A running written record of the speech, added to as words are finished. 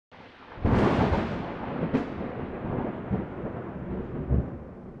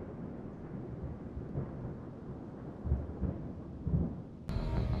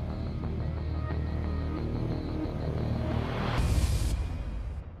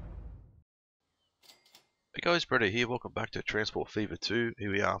Hey guys, Britto here. Welcome back to Transport Fever 2.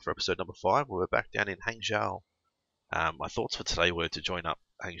 Here we are for episode number 5. We're back down in Hangzhou. My thoughts for today were to join up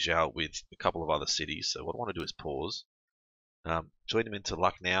Hangzhou with a couple of other cities. So what I want to do is pause, join them into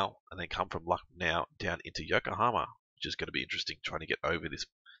Lucknow, and then come from Lucknow down into Yokohama, which is going to be interesting, trying to get over this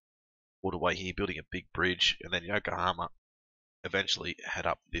waterway here, building a big bridge, and then Yokohama eventually head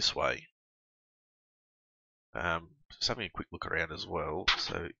up this way. Just having a quick look around as well.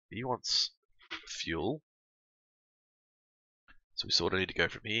 So he wants fuel. So we sort of need to go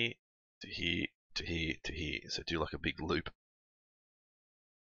from here to here to here to here. So do like a big loop.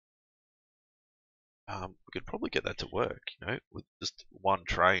 We could probably get that to work, with just one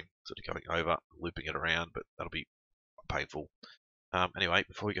train sort of going over, looping it around, but that'll be painful. Anyway,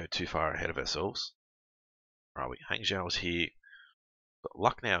 before we go too far ahead of ourselves, right, Hangzhou is here, got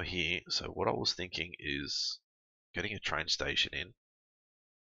Lucknow here. So what I was thinking is getting a train station in.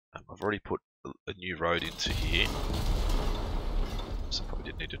 I've already put a new road into here. So probably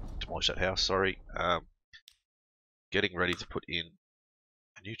didn't need to demolish that house, sorry. Getting ready to put in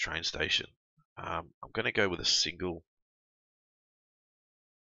a new train station. I'm going to go with just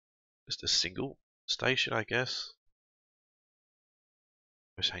a single station, I guess.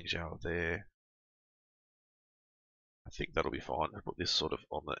 Where's Hangzhou there? I think that'll be fine. I'll put this sort of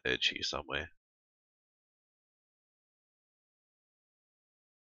on the edge here somewhere.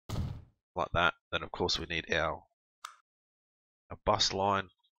 Like that. Then of course we need a bus line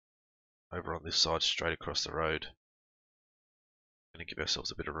over on this side, straight across the road. Going to give ourselves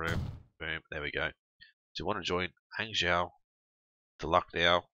a bit of room. Boom, there we go. So we want to join Hangzhou to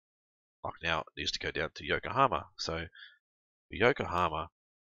Lucknow. Lucknow needs to go down to Yokohama. So for Yokohama, I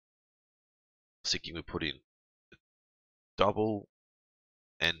was thinking we put in double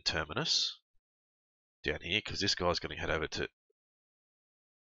end terminus down here, because this guy's going to head over to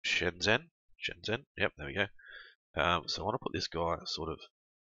Shenzhen. Yep, there we go. So I want to put this guy sort of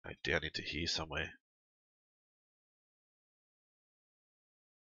down into here somewhere.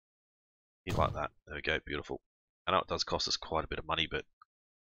 Here like that. There we go, beautiful. I know it does cost us quite a bit of money, but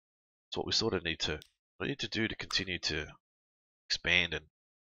it's what we sort of need to do to continue to expand and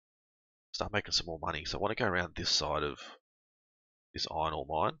start making some more money. So I want to go around this side of this iron ore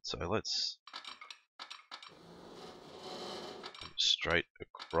mine. So let's straight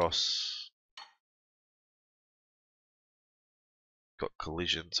across. Got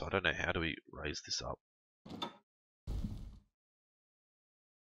collision, so I don't know how do we raise this up.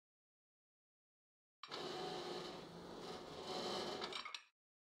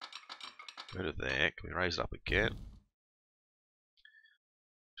 Go to there. Can we raise it up again?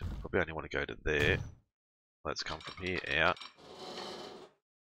 Probably only want to go to there. Let's come from here out.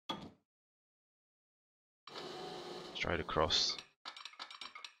 Straight across.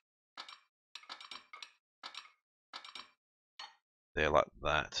 There like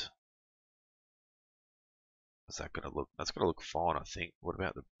that. How's that going to look? That's going to look fine, I think. What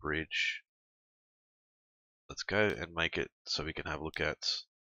about the bridge? Let's go and make it so we can have a look at.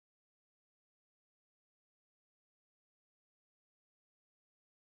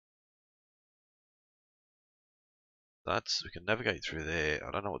 We can navigate through there.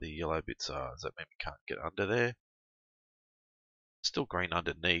 I don't know what the yellow bits are. Does that mean we can't get under there? Still green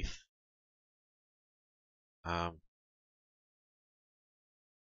underneath.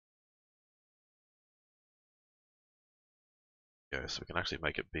 Yeah, so we can actually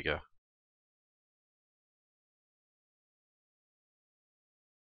make it bigger.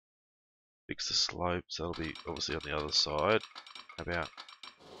 Fix the slope, so that'll be obviously on the other side. How about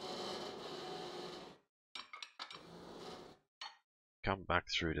come back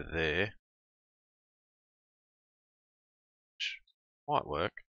through to there, which might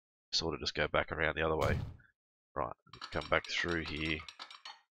work. Sort of just go back around the other way. Right, come back through here.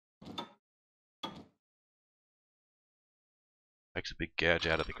 Makes a big gouge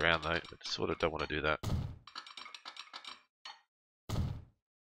out of the ground though, but sort of don't want to do that.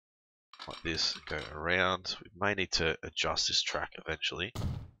 Like this, go around. We may need to adjust this track eventually,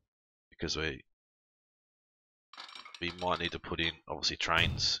 because we might need to put in obviously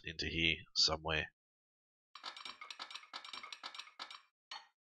trains into here somewhere.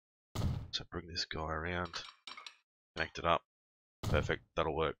 So bring this guy around, connect it up. Perfect,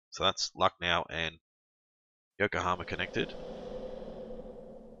 that'll work. So that's Lucknow and Yokohama connected.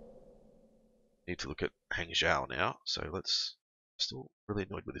 Need to look at Hangzhou now. So let's. Still really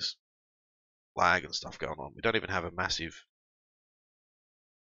annoyed with this lag and stuff going on. We don't even have a massive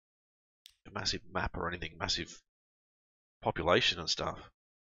map or anything, massive population and stuff.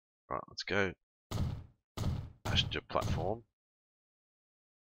 Right, let's go. Passenger platform.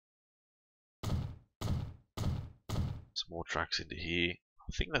 some more tracks into here.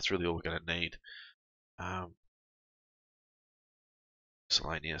 I think that's really all we're going to need.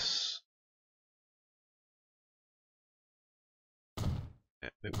 Miscellaneous. Yeah,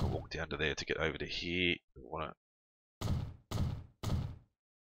 we can walk down to there to get over to here. We want to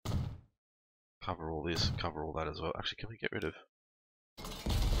cover all this, cover all that as well. Actually, can we get rid of...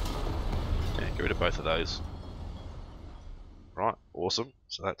 Yeah, get rid of both of those. Right, awesome.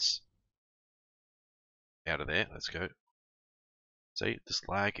 So that's out of there. Let's go. See, this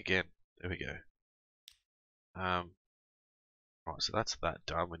lag again. There we go. Right, so that's that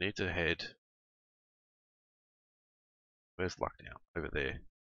done. We need to head... Where's luck now? Over there.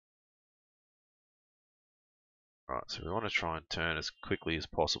 Right, so we want to try and turn as quickly as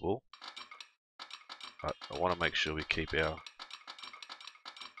possible. But I want to make sure we keep our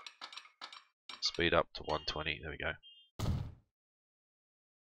speed up to 120. There we go.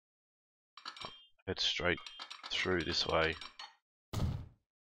 Head straight through this way.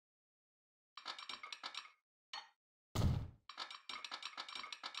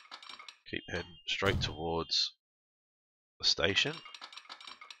 Keep heading straight towards the station.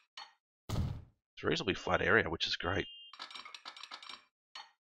 It's a reasonably flat area, which is great.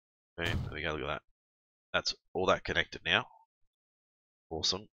 Boom, there we go, look at that. That's all that connected now.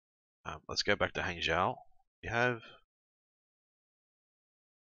 Awesome. Let's go back to Hangzhou. We have...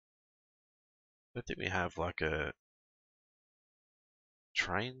 I don't think we have like a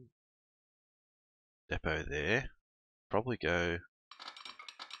train depot there. Probably go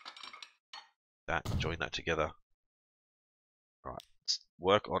that, join that together. Right, let's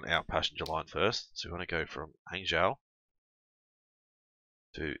work on our passenger line first. So we want to go from Hangzhou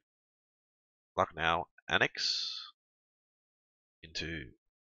to Lucknow Annex into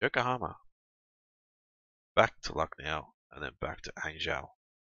Yokohama, back to Lucknow, and then back to Hangzhou.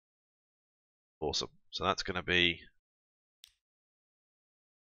 Awesome. So that's going to be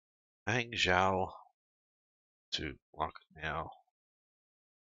Hangzhou to Lucknow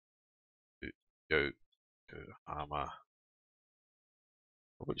to Yokohama.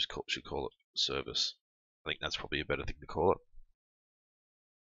 Probably just should call it service. I think that's probably a better thing to call it.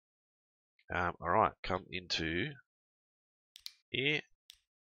 Alright, come into here.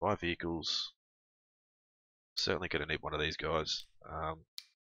 Buy vehicles. Certainly going to need one of these guys.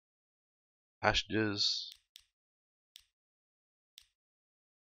 Passengers.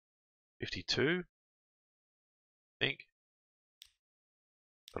 52. I think.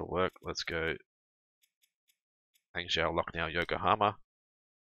 That'll work. Let's go Hangzhou, Lucknow, Yokohama.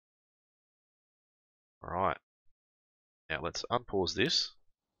 Alright. Now let's unpause this.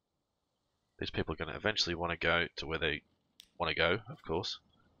 These people are going to eventually want to go to where they want to go, of course.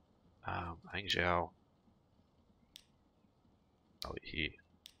 Hangzhou. Oh, here.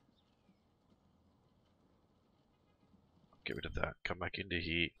 Get rid of that. Come back into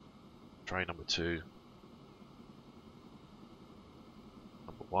here. Train number 2.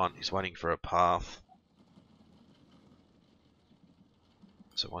 Number 1. He's waiting for a path.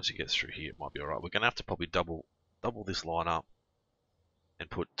 So once he gets through here, it might be alright. We're going to have to probably double this line up and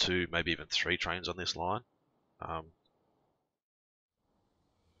put 2, maybe even 3 trains on this line. Right,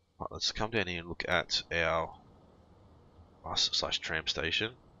 let's come down here and look at our bus/tram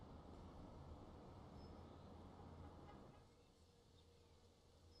station.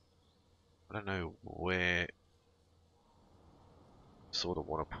 I don't know where I sort of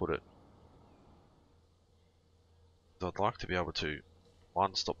want to put it. So I'd like to be able to,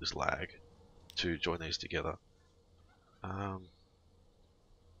 1, stop this lag, 2, join these together.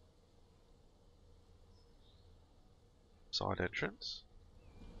 Side entrance.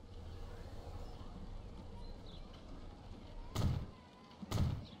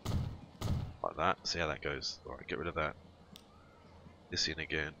 Like that, see how that goes. Alright, get rid of that. This in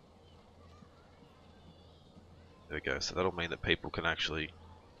again. There we go, so that'll mean that people can actually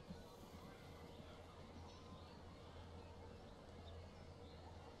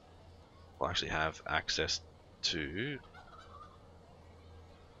have access to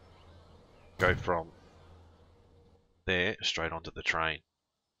go from there straight onto the train.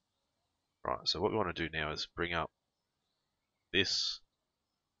 Right, so what we want to do now is bring up this.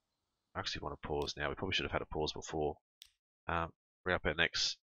 I actually want to pause now. We probably should have had a pause before. Bring up our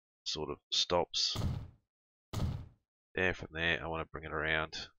next sort of stops. There, from there, I want to bring it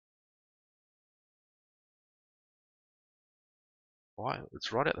around. Why?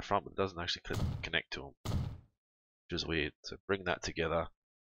 It's right at the front, but it doesn't actually connect to them, which is weird. So bring that together.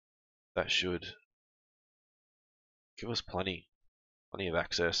 That should give us plenty of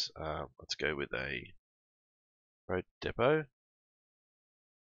access. Let's go with a road depot.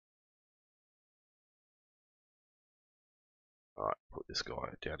 Alright, put this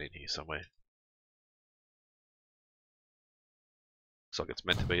guy down in here somewhere. Looks like it's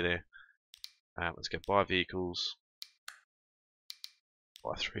meant to be there. Let's go buy vehicles.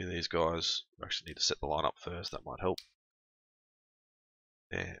 Buy 3 of these guys. We actually need to set the line up first, that might help.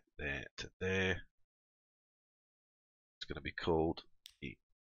 There, there, to there. It's going to be called the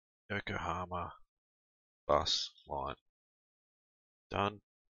Yokohama bus line. Done.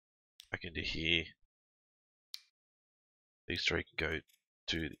 Back into here. These 3 can go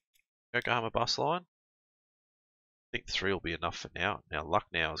to the Yokohama bus line. I think 3 will be enough for now. Now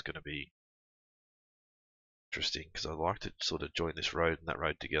Lucknow is going to be interesting because I like to sort of join this road and that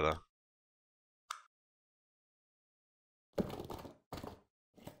road together.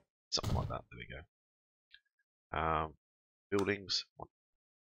 Something like that. There we go. Buildings.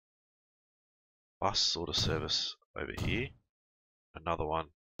 Bus sort of service over here. Another one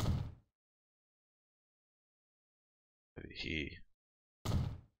over here.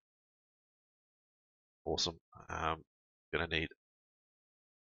 Awesome. Gonna need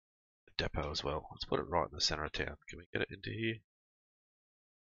a depot as well. Let's put it right in the center of town. Can we get it into here?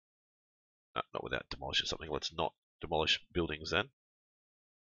 No, not without demolishing something. Let's not demolish buildings then.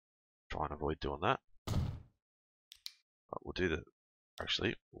 Try and avoid doing that. But we'll do the.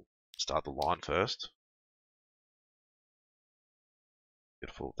 Actually, we'll start the line first.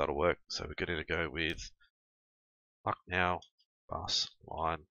 Beautiful, that'll work. So we're going to go with Lucknow bus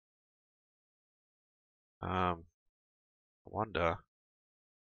line. I wonder.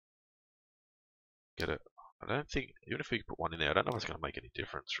 Get it. I don't think, even if we put one in there, I don't know if it's going to make any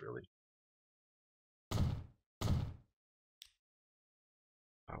difference really.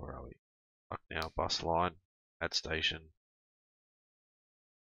 Oh, where are we? Lucknow bus line, add station.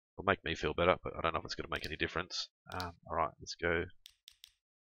 It'll make me feel better, but I don't know if it's going to make any difference. Alright, let's go.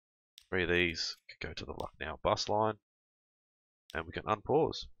 3 of these can go to the Lucknow bus line. And we can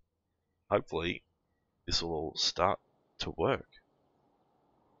unpause. Hopefully, this will all start to work.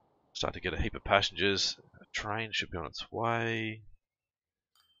 Start to get a heap of passengers. A train should be on its way.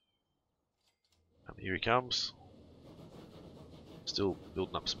 And here he comes. Still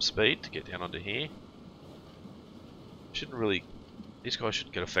building up some speed to get down onto here. Shouldn't really, these guys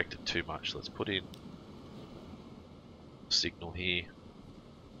shouldn't get affected too much. Let's put in a signal here.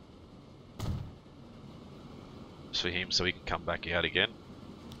 Just for him so he can come back out again.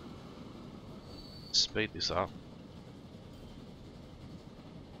 Speed this up.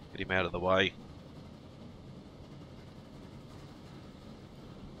 Get him out of the way.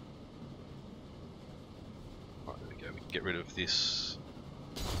 Right, there we go. We can get rid of this.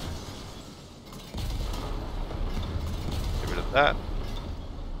 Get rid of that.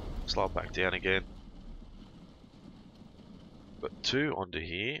 Slide back down again. Got 2 onto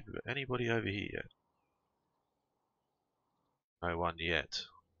here. We got anybody over here yet? No one yet.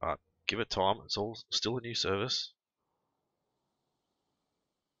 But give it time. It's all still a new service.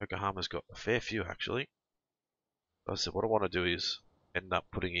 Yokohama's got a fair few actually. I said what I want to do is end up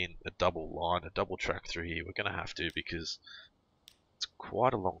putting in a double line, a double track through here. We're going to have to because it's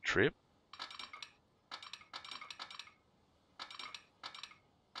quite a long trip.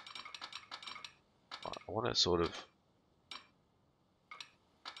 I want to sort of,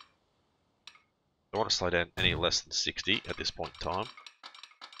 I don't want to slow down any less than 60 at this point in time.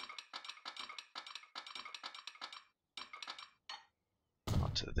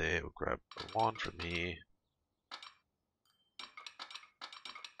 Up to there, we'll grab a line from here.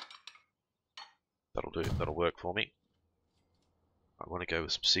 That'll do, that'll work for me. I want to go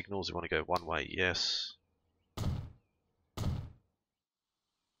with some signals. We want to go one way, yes.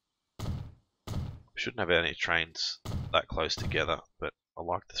 We shouldn't have any trains that close together, but I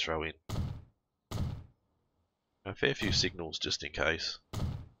like to throw in a fair few signals just in case.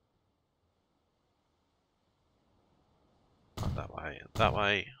 That way and that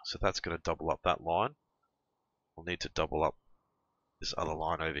way. So that's going to double up that line. We'll need to double up this other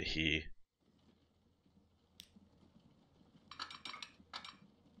line over here.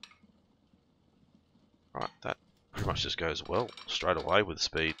 Right, that pretty much just goes well straight away with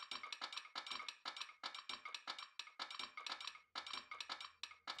speed.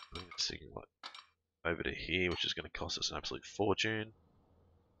 Signal it over to here, which is going to cost us an absolute fortune.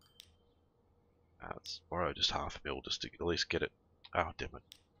 Let's borrow just $500,000 just to at least get it. Oh damn it!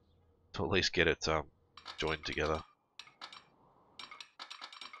 To at least get it joined together.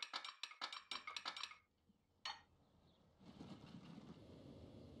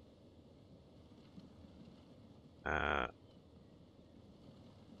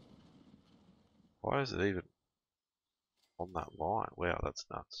 Why is it even on that line? Wow, that's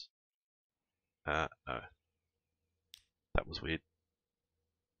nuts. No. That was weird.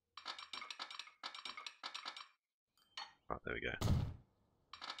 Right, there we go.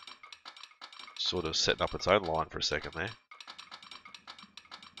 Sort of setting up its own line for a second there.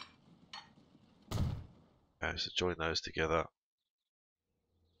 Okay, so join those together.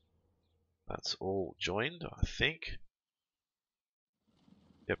 That's all joined, I think.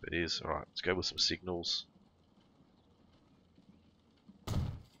 Yep, it is. Alright, let's go with some signals.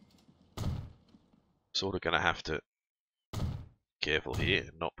 Sort of going to have to be careful here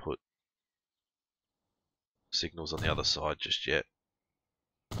and not put signals on the other side just yet.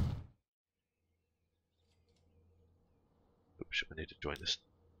 Oops, we need to join this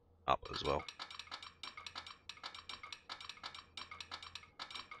up as well.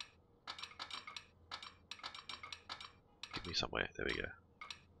 Give me somewhere. There we go.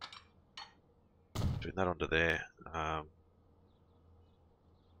 Doing that onto there.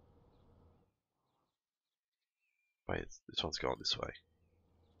 Wait, this one's going this way.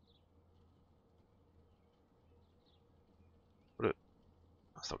 Put it.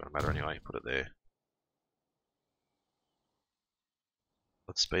 That's not going to matter anyway. Put it there.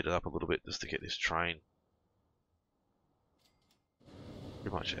 Let's speed it up a little bit just to get this train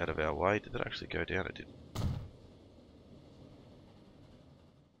pretty much out of our way. Did that actually go down? It didn't.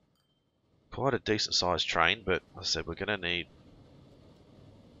 Quite a decent sized train, but as I said, we're going to need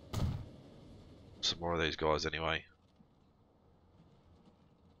some more of these guys anyway.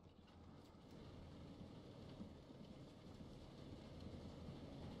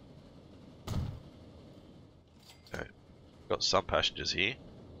 Okay, got some passengers here.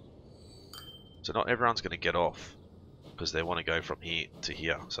 So not everyone's going to get off because they want to go from here to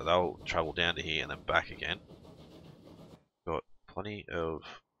here. So they'll travel down to here and then back again. Got plenty of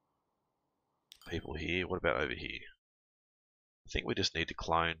people here. What about over here? I think we just need to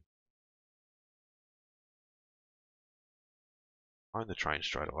clone the train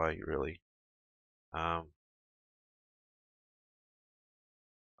straight away, really. I'm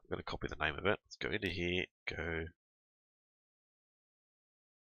going to copy the name of it. Let's go into here, go.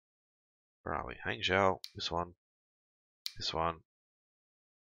 Where are we? Hangzhou, this one,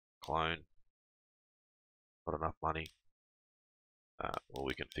 clone. Not enough money. Well,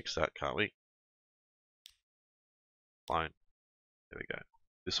 we can fix that, can't we? Clone. There we go.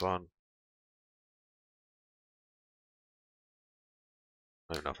 This one.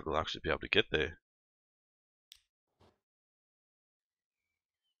 Not enough it'll actually be able to get there.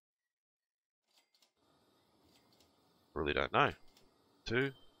 Really don't know.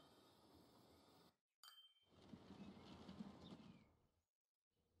 2.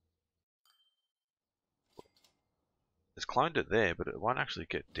 It's cloned it there, but it won't actually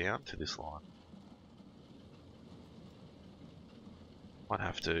get down to this line. Might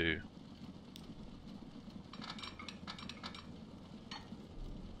have to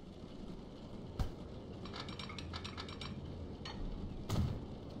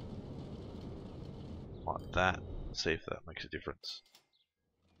like that. See if that makes a difference.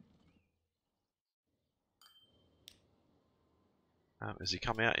 Has he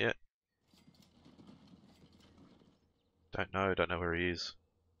come out yet? Don't know where he is.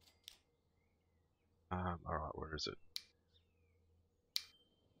 Alright, where is it?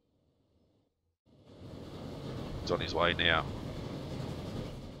 He's on his way now.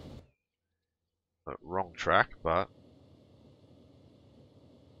 Wrong track, but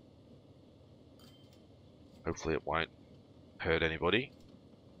hopefully it won't hurt anybody.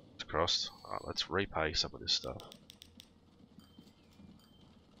 It's crossed. Alright, let's repay some of this stuff.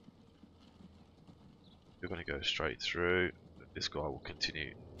 We're going to go straight through. This guy will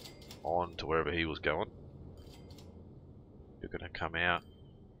continue on to wherever he was going. You're going to come out.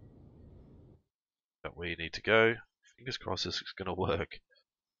 But where you need to go. Fingers crossed this is going to work.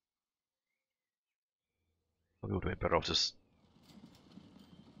 We would have been better off just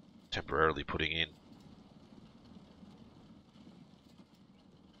temporarily putting in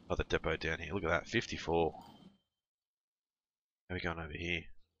another depot down here. Look at that, 54. How are we going over here?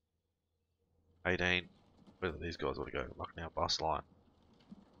 18. Where do these guys want to go? Lucknow bus line.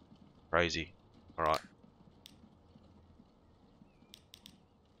 Crazy. Alright.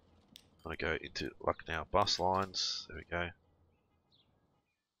 I'm going to go into Lucknow bus lines. There we go.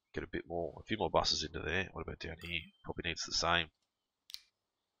 Get a few more buses into there. What about down here? Probably needs the same.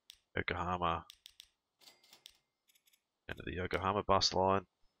 Yokohama. Into the Yokohama bus line.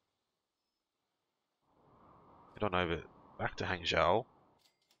 Head on over back to Hangzhou.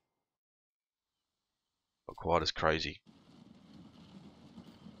 Not quite as crazy.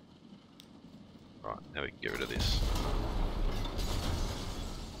 Right, now we can get rid of this.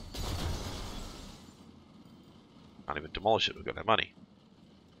 Can't even demolish it, we've got no money.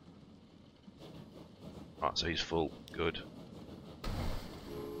 Right, so he's full. Good.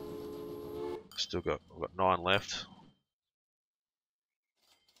 We've got 9 left.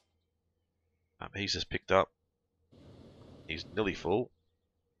 He's just picked up. He's nearly full.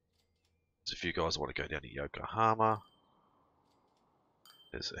 There's a few guys that want to go down to Yokohama.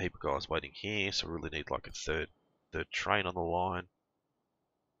 There's a heap of guys waiting here, so we really need like a third train on the line.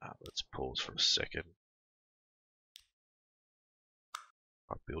 Let's pause for a second.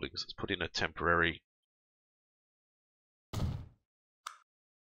 Buildings. Let's put in a temporary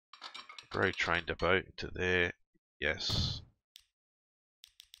train depot into there. Yes.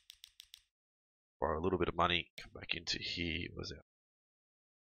 Borrow a little bit of money. Come back into here. Where's that?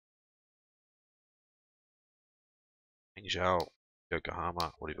 Hangzhou,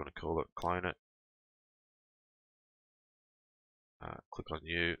 Yokohama. What do you want to call it? Clone it. Click on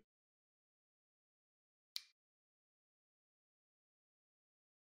you.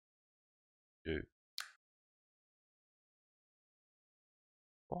 Do.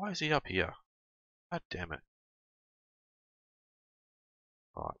 Why is he up here? God damn it.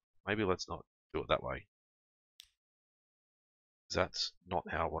 Alright, maybe let's not do it that way. That's not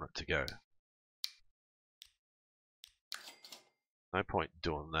how I want it to go. No point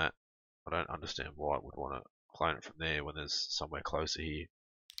doing that. I don't understand why I would want to clone it from there when there's somewhere closer here.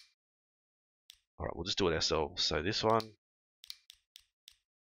 Alright, we'll just do it ourselves. So this one,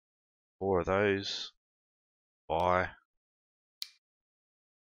 4 of those, buy,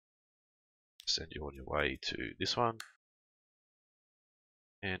 send you on your way to this one,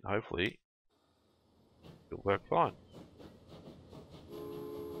 and hopefully it'll work fine.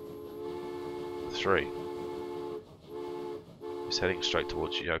 3. He's heading straight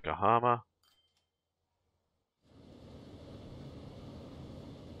towards Yokohama.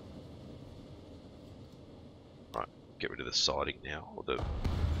 Right, get rid of the siding now, or the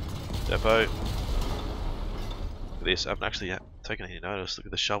depot. Look at this, I haven't actually taken any notice. Look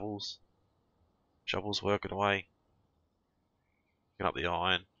at the shovels. Shovels working away. Picking up the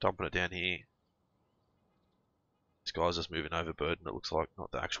iron, dumping it down here. This guy's just moving overburden, it looks like,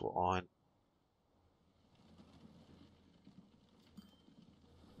 not the actual iron.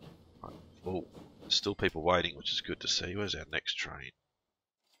 Right, full. There's still people waiting, which is good to see. Where's our next train?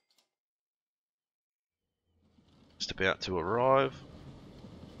 Just about to arrive.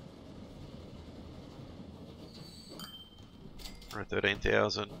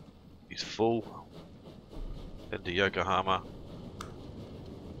 113,000. He's full. Head to Yokohama.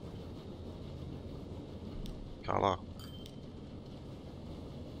 Color.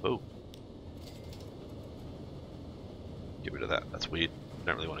 Oh. Get rid of that. That's weird.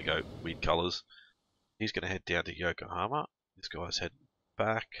 Don't really want to go weird colors. He's going to head down to Yokohama. This guy's heading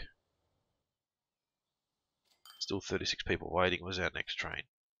back. Still 36 people waiting. Where's our next train?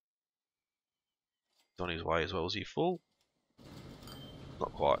 He's on his way as well. Is he full?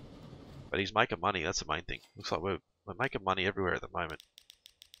 Not quite. But he's making money. That's the main thing. Looks like we're making money everywhere at the moment.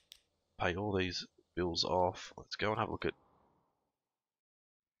 Pay all these bills off. Let's go and have a look at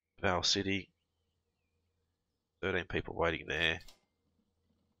Val City. 13 people waiting there.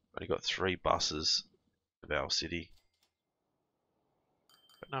 Only got 3 buses to Val City.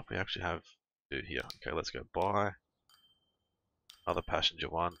 Don't know if we actually have two here. Okay, let's go buy another passenger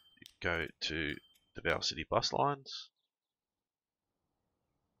one. Go to the Val City bus lines.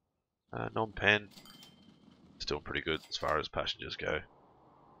 Non-pen. Still pretty good as far as passengers go.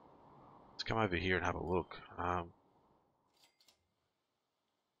 Let's come over here and have a look.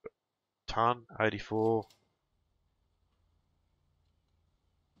 Ton, 84.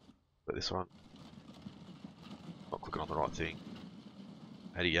 But this one, not clicking on the right thing.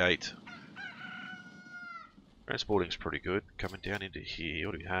 88. Transporting's pretty good. Coming down into here,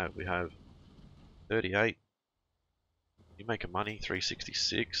 what do we have? We have 38. You making money,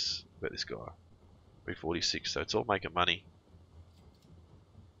 366. About this guy, 346. So it's all making money.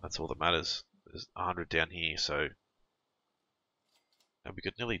 That's all that matters. There's 100 down here, so and we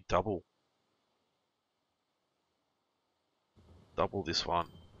could nearly double this one.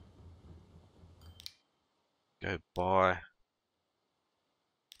 Go buy.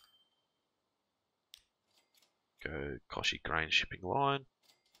 Go Koshi Grain shipping line.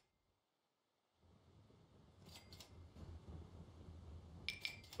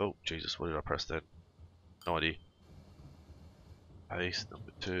 Oh Jesus, what did I press then? No idea. Paste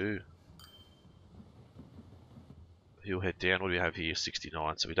number 2. He'll head down. What do we have here?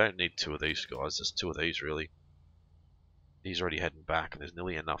 69. So we don't need 2 of these guys. There's 2 of these really. He's already heading back, and there's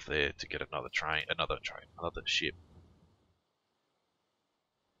nearly enough there to get another ship.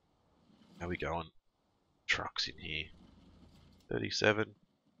 How we going? trucks in here. 37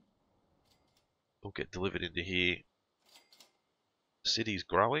 will get delivered into here. City's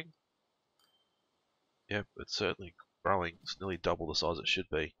growing. Yep, it's certainly growing. It's nearly double the size it should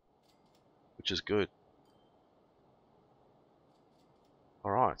be, which is good.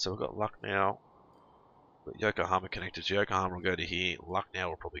 Alright, so we've got Lucknow. We've got Yokohama connected. So Yokohama will go to here. Lucknow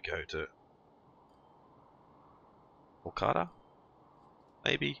will probably go to Kolkata,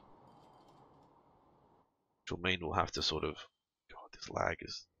 maybe. Which will mean we'll have to sort of... God, this lag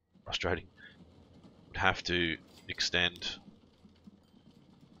is frustrating. We'd have to extend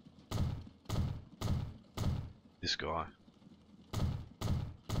this guy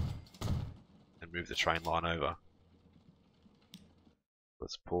and move the train line over.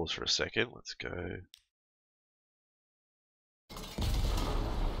 Let's pause for a second. Let's go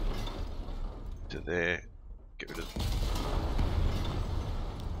to there. Get rid of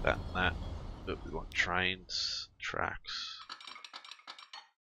that and that. But we want trains, tracks.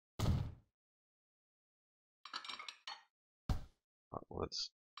 Right, well,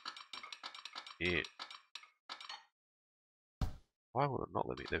 let's here. Why will it not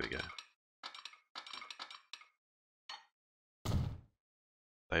let me? There we go.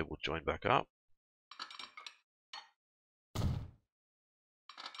 They will join back up.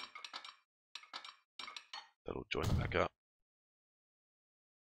 That'll join back up.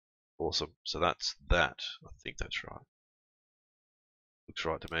 Awesome. So that's that. I think that's right. Looks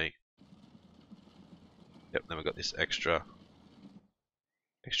right to me. Yep, then we've got this extra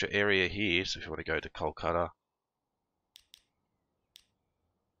area here, so if you want to go to Kolkata,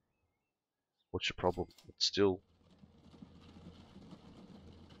 what's your problem? It's still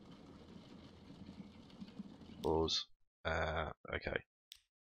pause. Okay.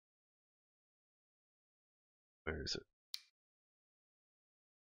 Where is it?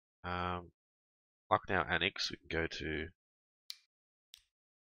 Lucknow Annex, we can go to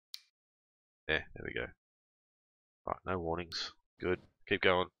there we go. Right, no warnings. Good. Keep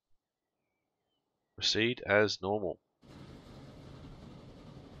going. Proceed as normal.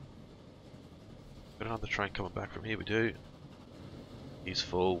 Got another train coming back from here, we do. He's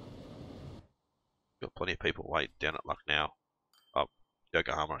full. Got plenty of people waiting down at Lucknow. Up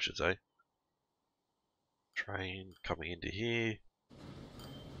Yokohama, I should say. Train coming into here.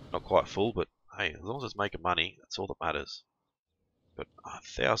 Not quite full, but hey, as long as it's making money, that's all that matters. Got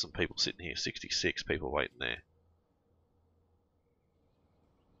 1,000 people sitting here, 66 people waiting there.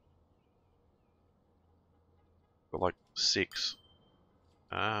 Got like 6.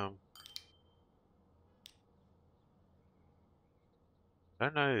 I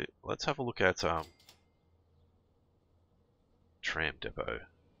don't know. Let's have a look at tram depot.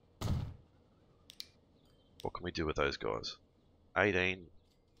 What can we do with those guys? 18,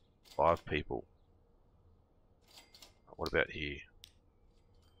 5 people. What about here?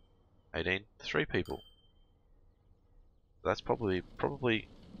 18, 3 people. That's probably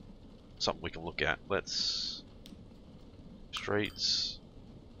something we can look at. Let's streets.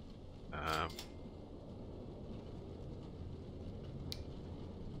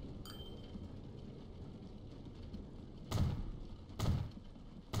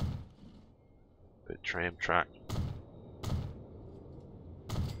 Tram track.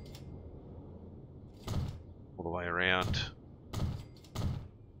 All the way around.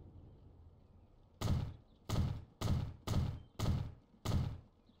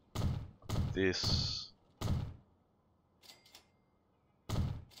 This.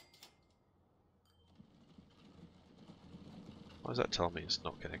 Why does that tell me it's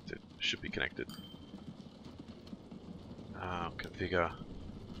not connected? It should be connected. Configure.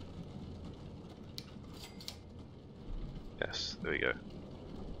 Yes, there we go.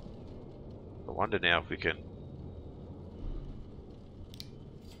 I wonder now if we can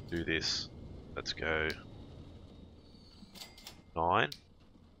do this. Let's go 9.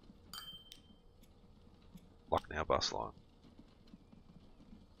 Lucknow bus line.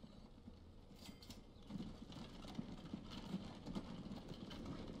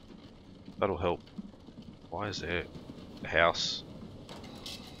 That'll help. Why is there a house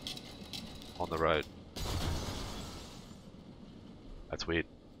on the road? That's weird.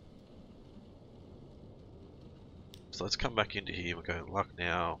 So let's come back into here and go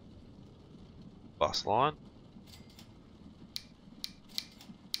Lucknow bus line.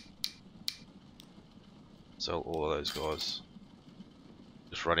 Sell all of those guys.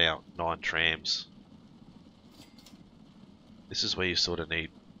 Just run out 9 trams. This is where you sort of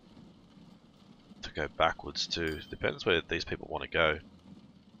need to go backwards too. Depends where these people want to go.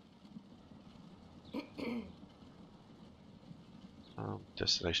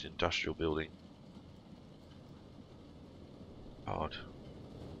 Destination industrial building. God.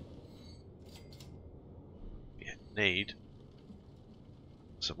 We need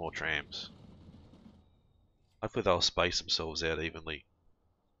some more trams. Hopefully they'll space themselves out evenly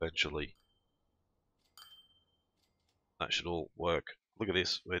eventually. That should all work. Look at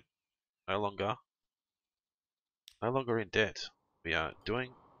this. We're no longer in debt. We are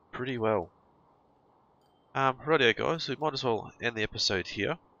doing pretty well. Rightio guys, we might as well end the episode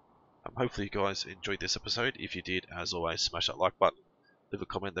here. Hopefully you guys enjoyed this episode. If you did, as always, smash that like button. Leave a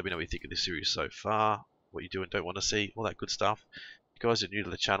comment, let me know what you think of this series so far, what you do and don't want to see, all that good stuff. If you guys are new to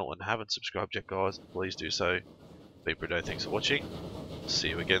the channel and haven't subscribed yet guys, please do so. Been Britto, thanks for watching. See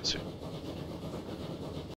you again soon.